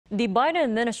The Biden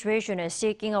administration is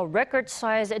seeking a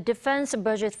record-sized defense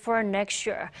budget for next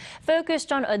year,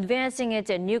 focused on advancing its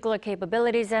nuclear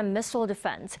capabilities and missile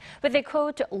defense, with a,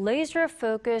 quote, laser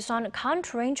focus on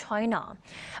countering China.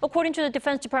 According to the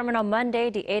Defense Department on Monday,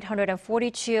 the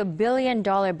 $842 billion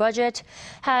budget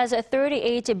has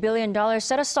 $38 billion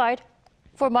set aside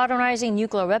for modernizing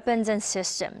nuclear weapons and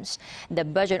systems. The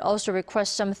budget also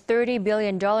requests some $30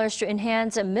 billion to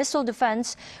enhance missile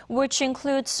defense, which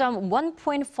includes some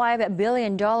 $1.5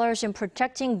 billion in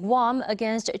protecting Guam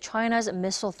against China's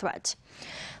missile threat.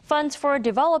 Funds for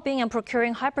developing and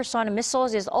procuring hypersonic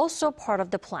missiles is also part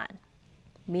of the plan.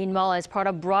 Meanwhile, as part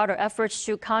of broader efforts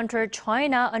to counter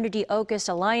China under the AUKUS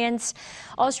alliance,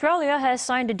 Australia has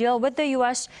signed a deal with the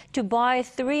U.S. to buy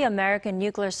 3 American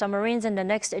nuclear submarines in the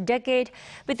next decade,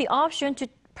 with the option to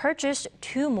purchase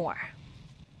 2 more.